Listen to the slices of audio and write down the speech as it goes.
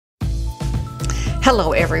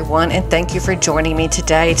Hello everyone, and thank you for joining me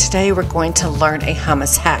today. Today we're going to learn a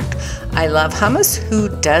hummus hack. I love hummus. Who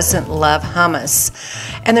doesn't love hummus?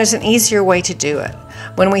 And there's an easier way to do it.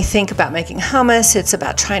 When we think about making hummus, it's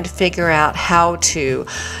about trying to figure out how to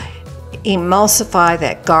emulsify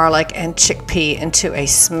that garlic and chickpea into a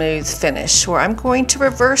smooth finish, where I'm going to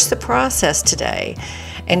reverse the process today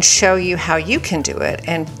and show you how you can do it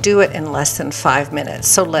and do it in less than 5 minutes.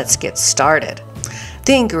 So let's get started.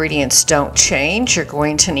 The ingredients don't change. You're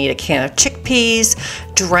going to need a can of chickpeas,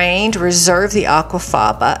 drained, reserve the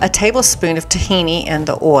aquafaba, a tablespoon of tahini and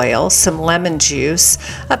the oil, some lemon juice,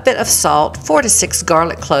 a bit of salt, 4 to 6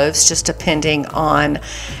 garlic cloves, just depending on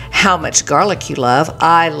how much garlic you love.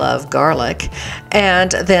 I love garlic.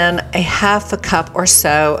 And then a half a cup or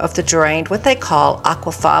so of the drained, what they call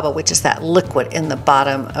aquafaba, which is that liquid in the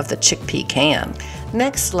bottom of the chickpea can.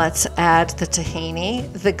 Next, let's add the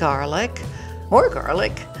tahini, the garlic, more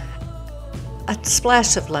garlic, a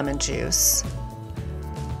splash of lemon juice,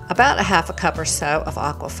 about a half a cup or so of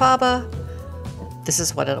aquafaba. This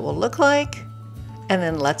is what it will look like. And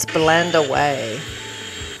then let's blend away.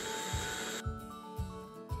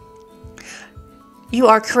 You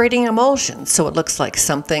are creating emulsion, so it looks like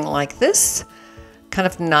something like this, kind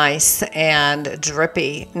of nice and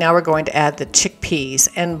drippy. Now we're going to add the chickpeas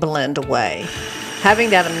and blend away.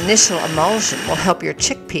 Having that initial emulsion will help your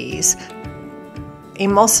chickpeas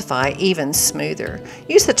emulsify even smoother.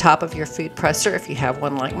 Use the top of your food presser if you have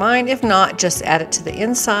one like mine. If not, just add it to the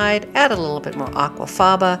inside, add a little bit more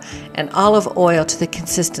aquafaba and olive oil to the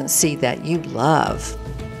consistency that you love.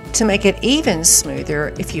 To make it even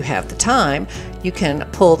smoother, if you have the time, you can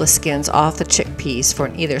pull the skins off the chickpeas for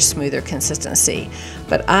an either smoother consistency.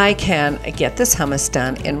 But I can get this hummus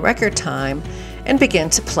done in record time and begin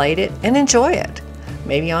to plate it and enjoy it.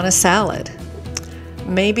 Maybe on a salad.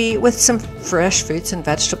 Maybe with some fresh fruits and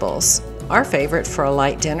vegetables, our favorite for a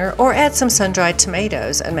light dinner, or add some sun-dried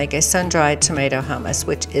tomatoes and make a sun-dried tomato hummus,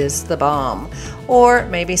 which is the bomb. Or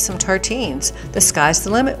maybe some tartines. The sky's the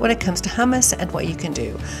limit when it comes to hummus and what you can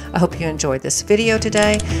do. I hope you enjoyed this video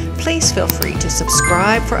today. Please feel free to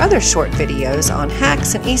subscribe for other short videos on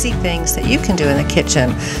hacks and easy things that you can do in the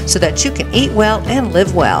kitchen so that you can eat well and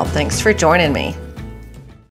live well. Thanks for joining me.